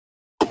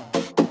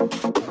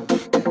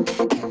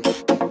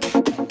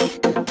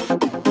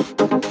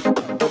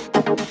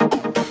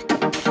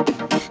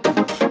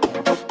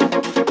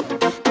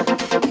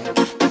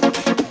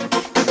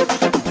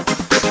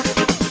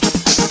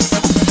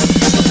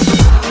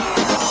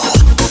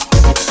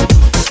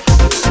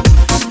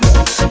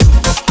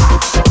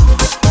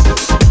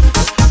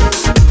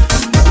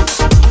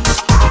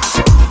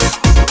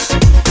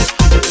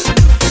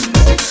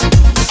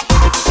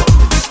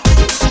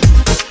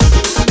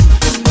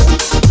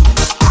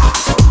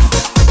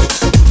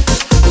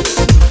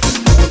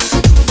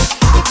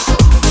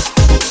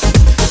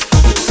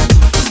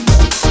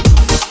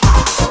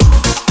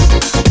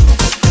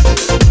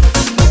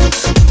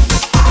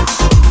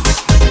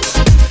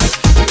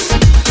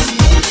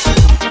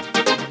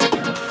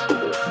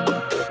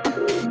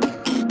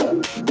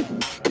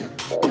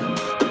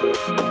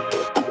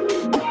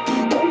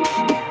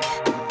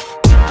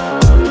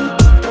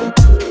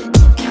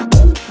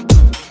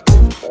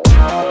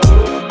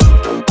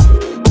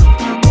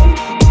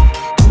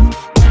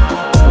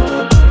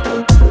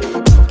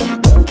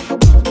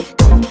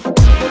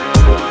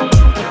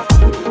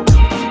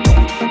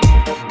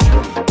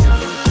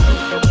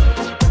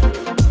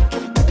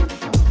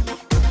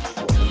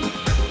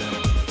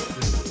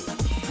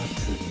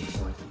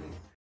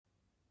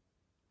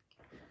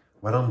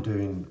when I'm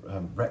doing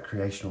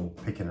recreational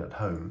picking at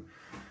home,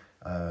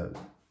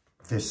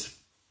 this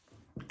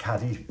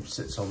caddy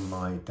sits on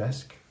my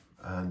desk,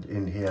 and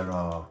in here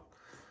are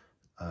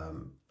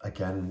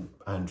again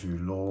Andrew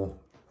Law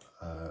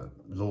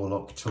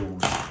Lock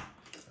Tools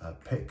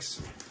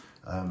picks.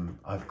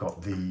 I've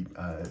got the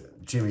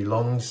Jimmy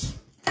Longs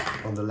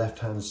on the left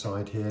hand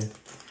side here.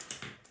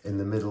 In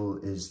the middle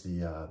is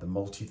the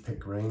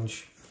multi-pick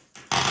range.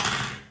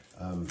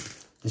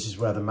 This is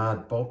where the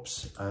Mad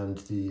Bobs and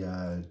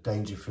the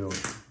Dangerfield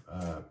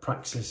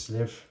Praxis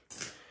live.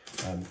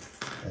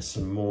 There's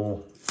some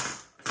more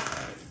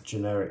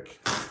generic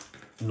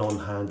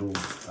non-handled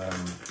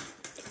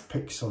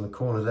picks on the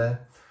corner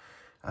there,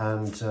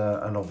 and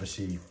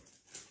obviously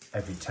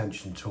every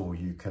tension tool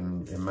you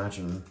can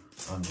imagine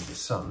under the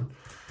sun.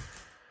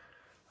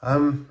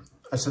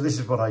 So this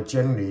is what I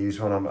generally use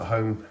when I'm at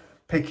home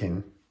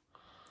picking,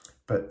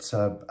 but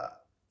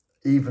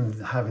even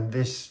having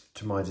this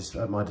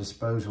at my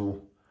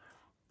disposal,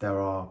 there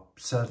are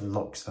certain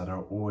locks that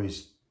are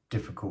always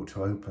difficult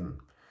to open.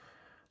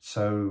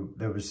 So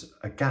there was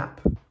a gap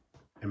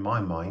in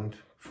my mind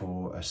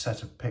for a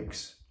set of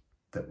picks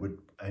that would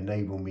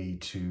enable me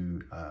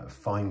to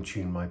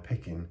fine-tune my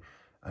picking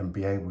and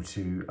be able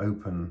to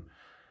open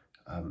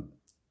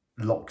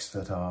locks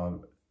that are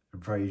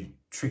very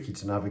tricky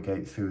to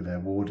navigate through their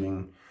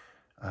warding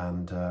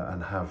and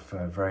have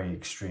very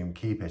extreme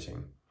key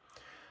pitting.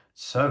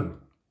 So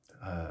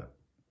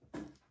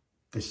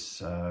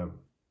this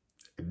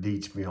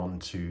leads me on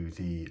to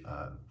the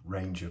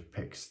range of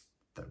picks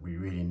that we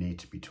really need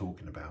to be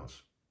talking about.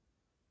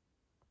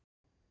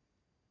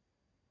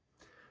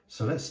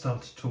 So let's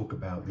start to talk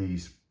about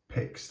these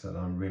picks that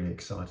I'm really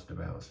excited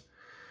about.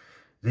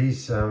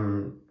 These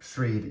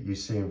three that you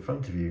see in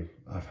front of you,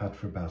 I've had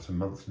for about a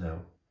month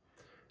now,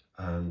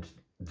 and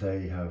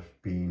they have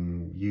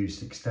been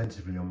used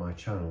extensively on my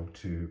channel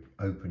to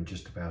open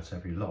just about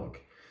every lock,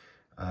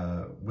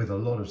 with a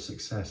lot of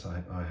success,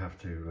 I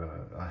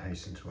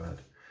hasten to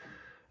add.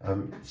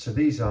 So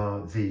these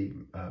are the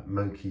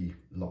Moki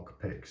Lock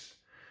Picks,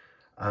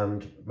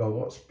 and well,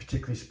 what's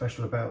particularly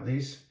special about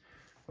these?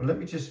 Well, let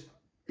me just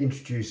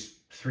introduce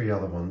three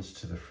other ones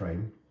to the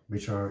frame,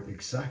 which are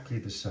exactly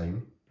the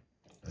same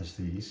as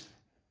these,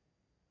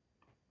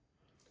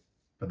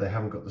 but they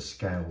haven't got the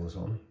scales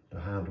on, the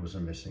handles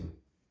are missing.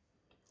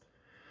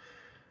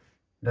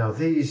 Now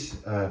these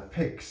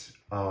picks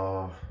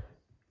are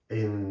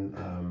in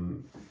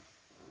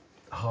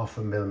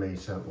 0.5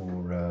 millimeter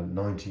or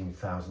 19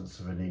 thousandths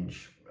of an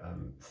inch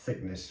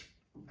thickness,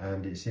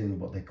 and it's in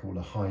what they call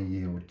a high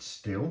yield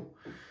steel.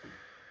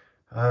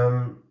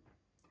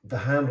 The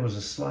handles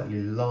are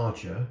slightly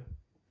larger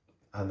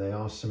and they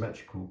are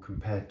symmetrical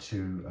compared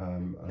to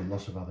a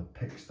lot of other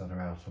picks that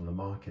are out on the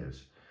market.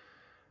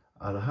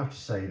 And I have to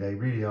say, they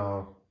really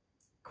are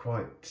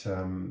quite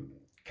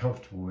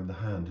comfortable in the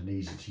hand and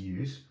easy to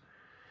use.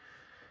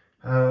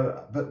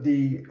 But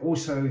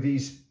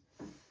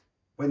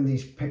when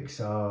these picks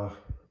have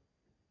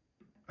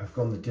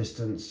gone the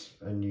distance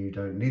and you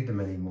don't need them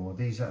anymore,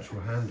 these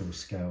actual handle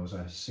scales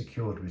are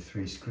secured with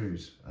 3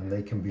 screws, and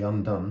they can be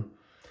undone,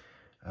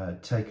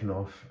 taken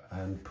off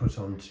and put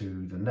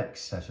onto the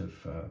next set of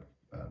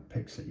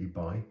picks that you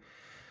buy.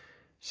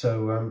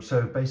 So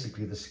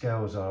basically the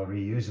scales are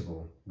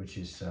reusable, which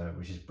is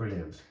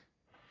brilliant.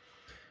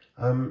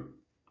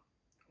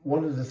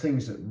 One of the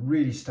things that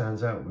really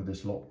stands out with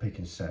this lock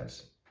picking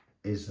set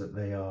is that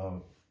they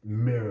are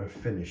mirror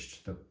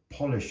finished. The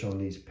polish on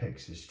these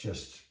picks is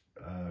just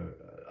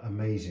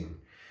amazing.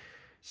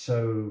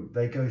 So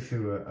they go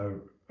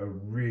through a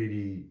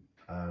really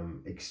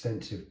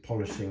extensive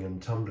polishing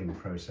and tumbling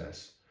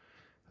process,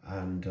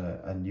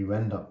 and you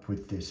end up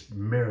with this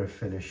mirror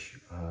finish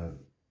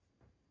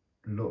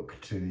look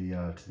to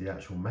the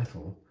actual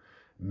metal,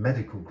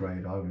 medical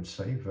grade, I would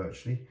say,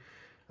 virtually.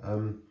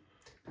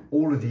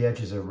 All of the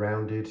edges are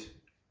rounded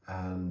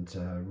and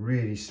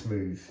really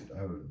smooth.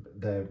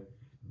 They're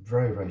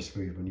very, very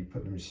smooth when you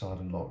put them inside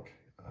a lock,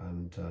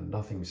 and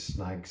nothing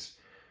snags.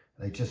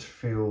 They just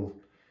feel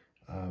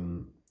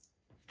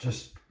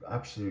just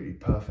absolutely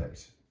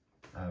perfect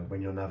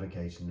when you're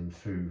navigating them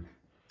through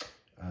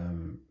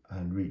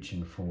and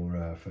reaching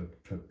for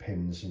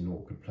pins in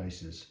awkward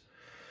places.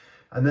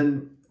 And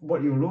then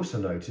what you'll also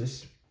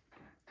notice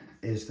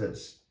is that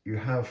you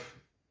have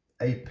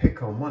a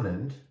pick on one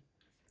end,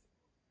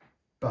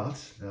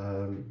 but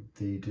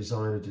the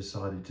designer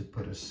decided to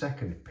put a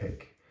second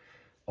pick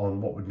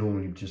on what would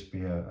normally just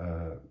be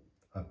a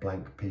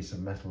blank piece of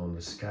metal on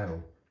the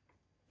scale.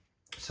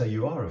 So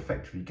you are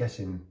effectively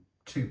getting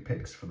 2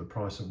 picks for the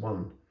price of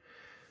 1.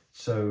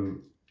 So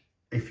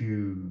if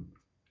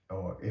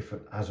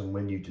as and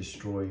when you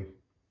destroy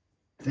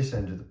this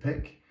end of the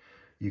pick,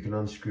 you can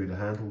unscrew the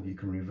handle, you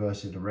can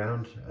reverse it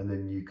around, and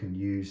then you can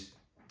use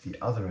the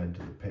other end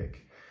of the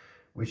pick,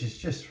 which is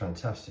just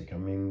fantastic. I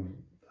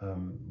mean,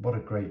 what a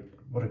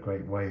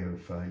great way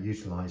of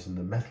utilizing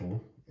the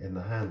metal in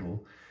the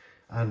handle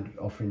and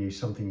offering you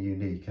something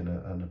unique and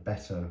a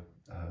better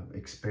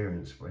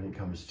experience when it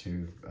comes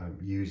to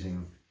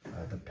using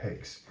the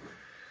picks.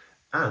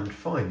 And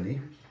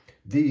finally,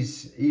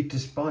 these,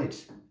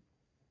 despite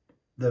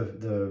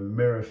the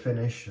mirror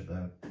finish,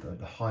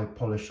 the high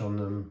polish on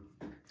them,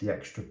 the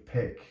extra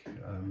pick,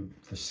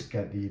 the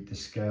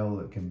scale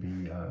that can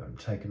be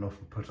taken off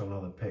and put on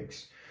other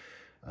picks,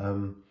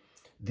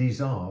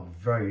 these are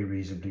very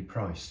reasonably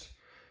priced.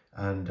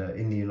 And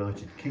in the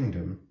United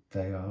Kingdom,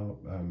 they are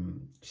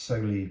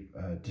solely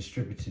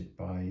distributed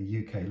by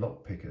UK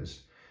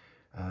Lockpickers,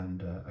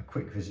 and a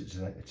quick visit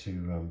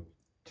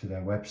to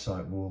their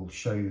website will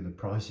show you the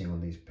pricing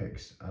on these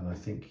picks. And I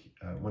think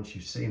once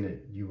you've seen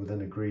it, you will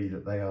then agree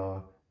that they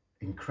are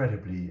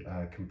incredibly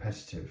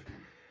competitive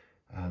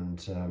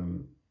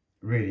and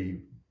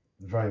really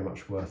very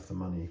much worth the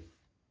money.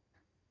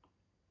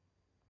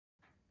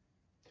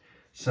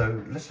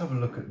 So let's have a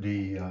look at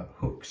the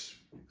hooks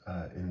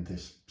in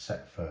this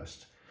set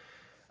first.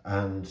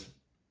 And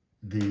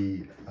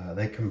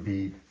they can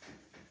be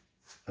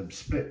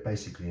split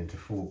basically into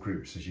 4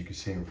 groups, as you can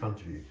see in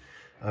front of you.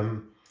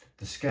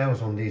 The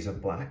scales on these are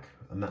black,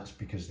 and that's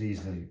because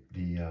these are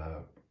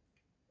the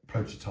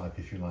prototype,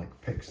 if you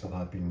like, picks that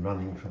I've been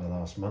running for the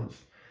last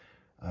month.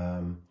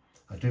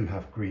 I do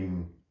have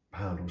green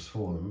handles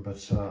for them,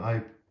 but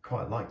I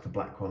quite like the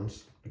black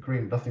ones. The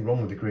green, nothing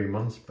wrong with the green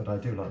ones, but I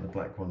do like the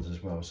black ones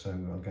as well, so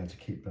I'm going to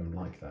keep them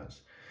like that.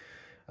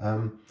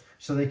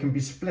 So they can be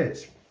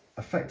split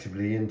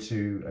effectively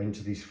into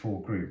these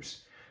 4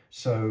 groups.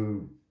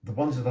 So the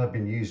ones that I've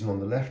been using on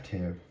the left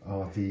here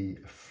are the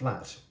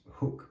flat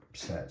hook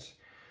set.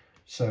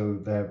 So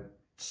they're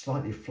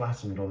slightly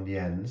flattened on the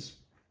ends,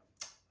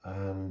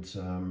 and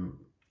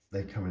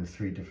they come in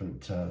 3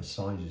 different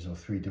sizes, or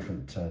 3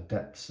 different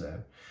depths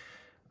there.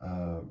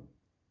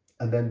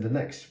 And then the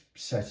next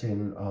set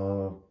in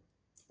are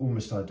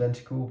almost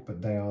identical,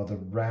 but they are the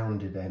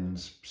rounded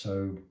ends.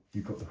 So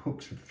you've got the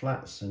hooks with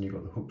flats and you've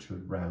got the hooks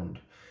with round.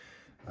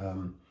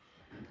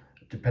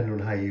 Depending on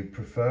how you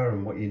prefer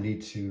and what you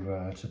need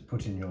to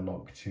put in your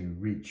lock to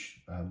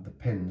reach the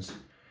pins,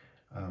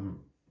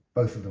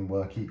 both of them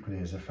work equally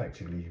as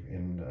effectively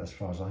as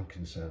far as I'm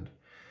concerned.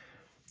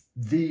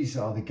 These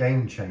are the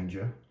game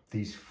changer,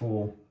 these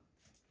 4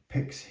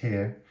 picks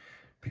here,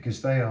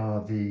 because they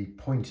are the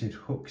pointed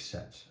hook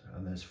set,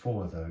 and there's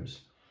 4 of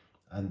those,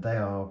 and they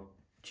are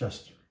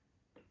just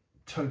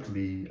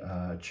totally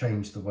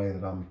changed the way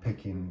that I'm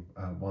picking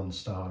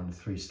 1-star and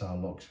 3-star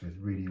locks with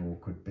really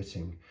awkward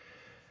bitting.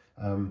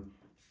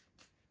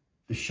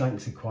 The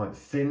shanks are quite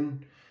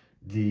thin,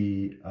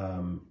 the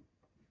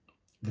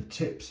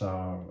tips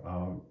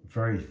are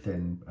very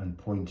thin and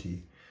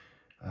pointy,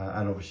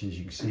 and obviously, as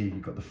you can see,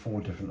 you've got the 4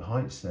 different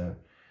heights there,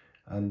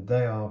 and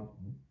they are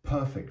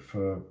perfect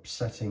for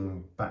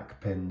setting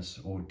back pins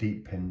or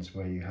deep pins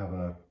where you have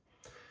a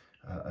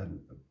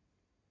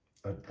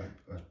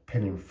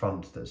pin in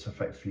front that's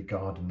effectively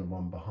guarding the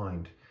one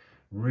behind.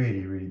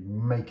 Really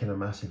making a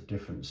massive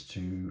difference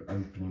to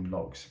opening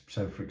locks.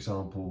 So for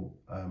example,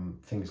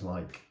 things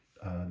like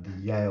the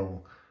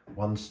Yale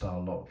 1-star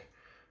lock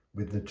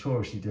with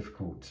notoriously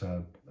difficult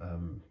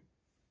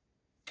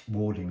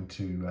warding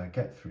to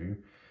get through,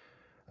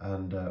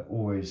 and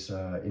always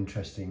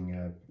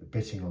interesting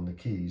bitting on the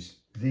keys.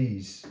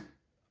 These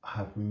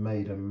have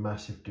made a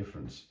massive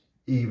difference,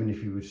 even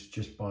if you were to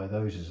just buy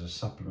those as a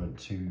supplement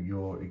to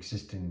your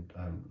existing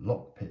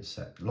lock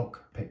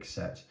pick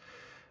set.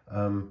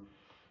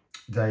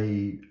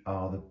 They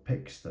are the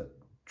picks that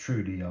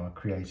truly are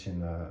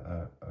creating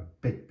a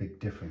big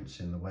difference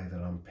in the way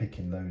that I'm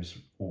picking those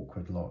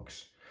awkward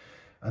locks.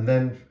 And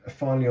then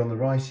finally on the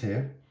right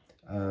here,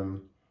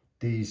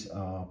 these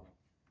are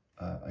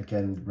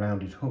again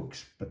rounded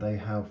hooks, but they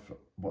have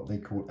what they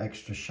call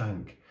extra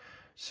shank,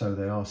 so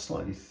they are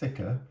slightly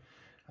thicker,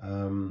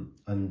 and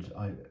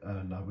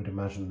I would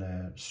imagine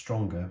they're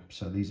stronger,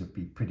 so these would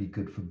be pretty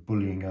good for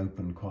bullying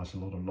open quite a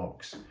lot of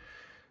locks,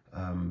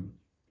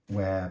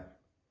 where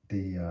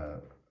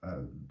the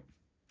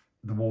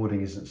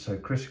warding isn't so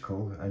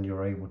critical, and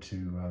you're able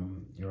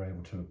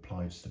to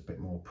apply just a bit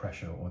more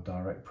pressure or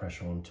direct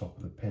pressure on top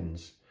of the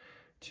pins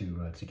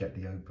to get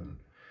the open.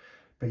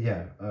 But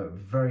yeah, a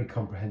very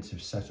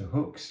comprehensive set of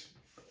hooks.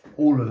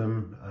 All of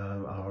them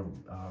are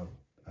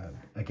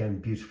again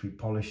beautifully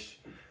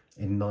polished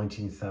in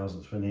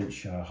 19/1000 of an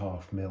inch,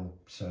 1/2 mil.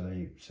 So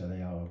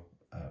they are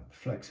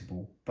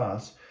flexible.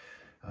 But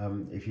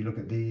if you look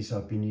at these,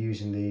 I've been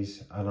using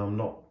these, and I'm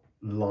not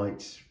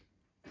light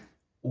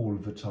all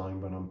of the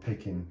time when I'm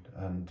picking,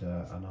 and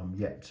I'm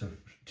yet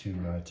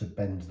to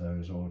bend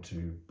those or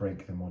to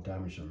break them or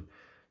damage them.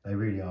 They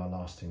really are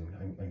lasting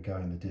and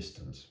going the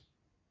distance.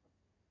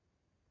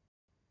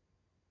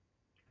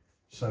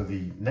 So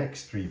the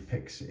next 3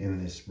 picks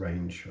in this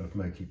range of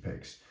Moki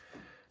picks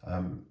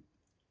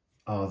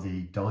are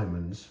the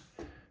diamonds.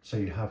 So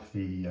you have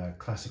the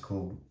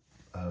classical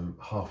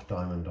half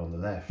diamond on the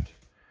left,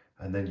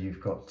 and then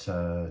you've got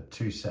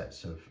 2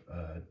 sets of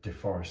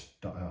deforest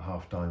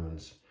half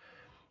diamonds.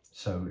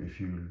 So if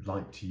you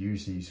like to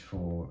use these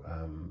for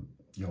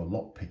your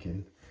lock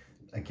picking,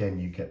 again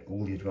you get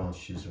all the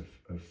advantages of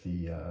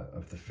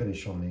the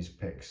finish on these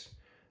picks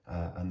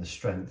and the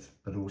strength,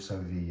 but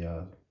also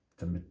the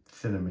the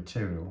thinner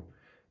material,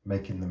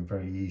 making them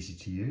very easy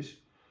to use.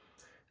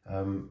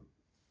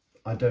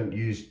 I don't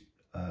use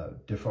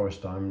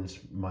deforest diamonds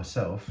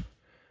myself,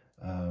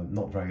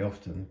 not very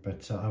often,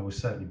 but I will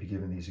certainly be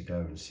giving these a go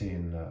and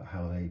seeing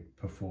how they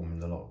perform in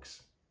the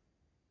locks.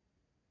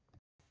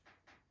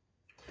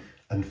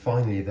 And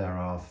finally, there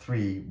are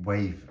 3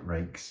 wave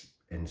rakes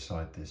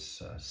inside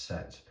this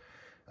set,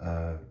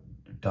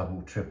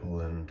 double, triple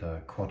and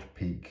quad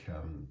peak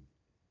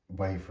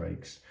wave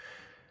rakes.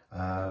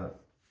 Well,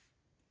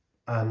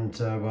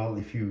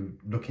 if you're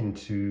looking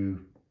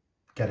to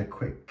get a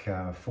quick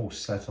full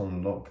set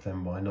on the lock,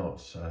 then why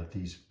not?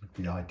 These would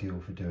be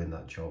ideal for doing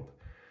that job.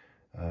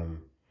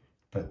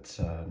 But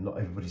not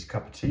everybody's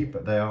cup of tea,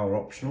 but they are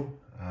optional,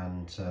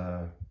 and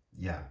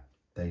yeah,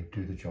 they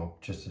do the job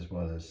just as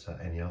well as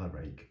any other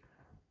rake.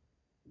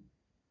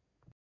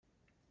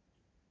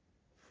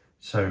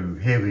 So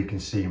here we can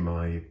see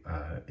my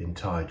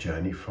entire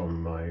journey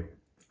from my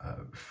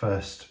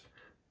first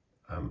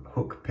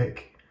hook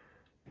pick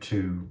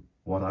to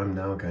what I'm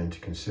now going to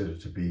consider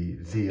to be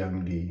the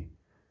only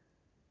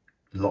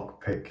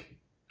lockpick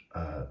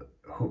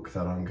hook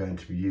that I'm going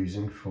to be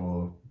using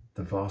for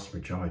the vast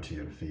majority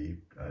of the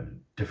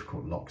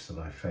difficult locks that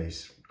I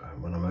face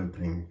when I'm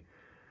opening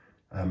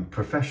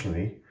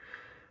professionally,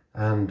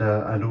 and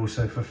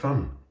also for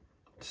fun.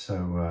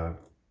 So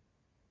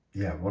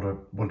yeah,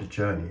 what a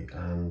journey,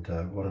 and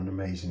what an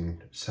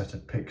amazing set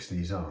of picks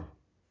these are.